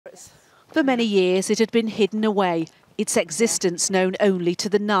For many years it had been hidden away, its existence known only to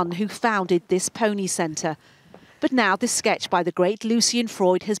the nun who founded this pony centre. But now this sketch by the great Lucien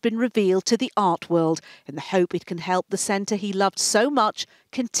Freud has been revealed to the art world in the hope it can help the centre he loved so much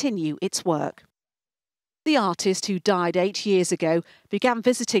continue its work. The artist, who died 8 years ago, began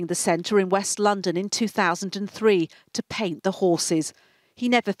visiting the centre in West London in 2003 to paint the horses. He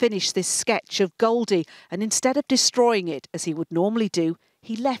never finished this sketch of Goldie, and instead of destroying it, as he would normally do,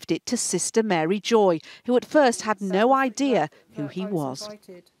 he left it to Sister Mary Joy, who at first had no idea who he was.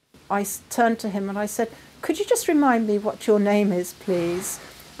 I turned to him and I said, "Could you just remind me what your name is, please?"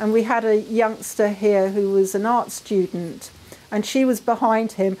 And we had a youngster here who was an art student, and she was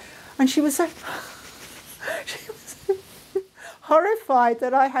behind him, and she was so horrified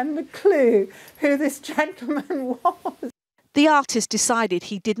that I hadn't a clue who this gentleman was. The artist decided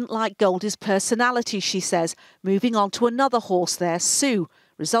he didn't like Goldie's personality, she says, moving on to another horse there, Sue,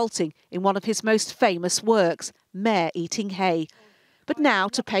 resulting in one of his most famous works, Mare Eating Hay. But now,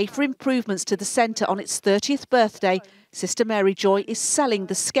 to pay for improvements to the centre on its 30th birthday, Sister Mary Joy is selling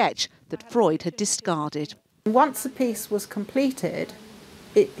the sketch that Freud had discarded. Once the piece was completed,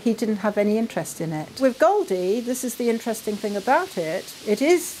 he didn't have any interest in it. With Goldie, this is the interesting thing about it.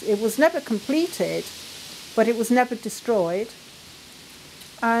 It was never completed, but it was never destroyed,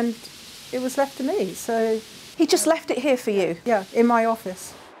 and it was left to me. So he just left it here for you? Yeah, in my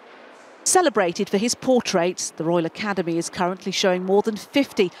office. Celebrated for his portraits, the Royal Academy is currently showing more than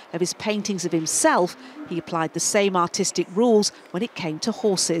 50 of his paintings of himself. He applied the same artistic rules when it came to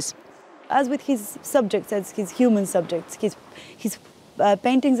horses. As with his subjects, as his human subjects, his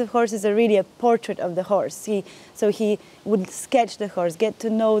paintings of horses are really a portrait of the horse. So he would sketch the horse, get to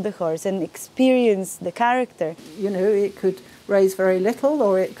know the horse and experience the character. You know, it could raise very little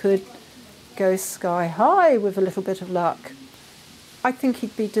or it could go sky high with a little bit of luck. I think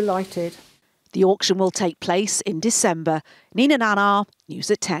he'd be delighted. The auction will take place in December. Nina Nanar,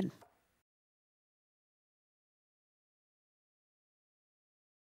 News at 10.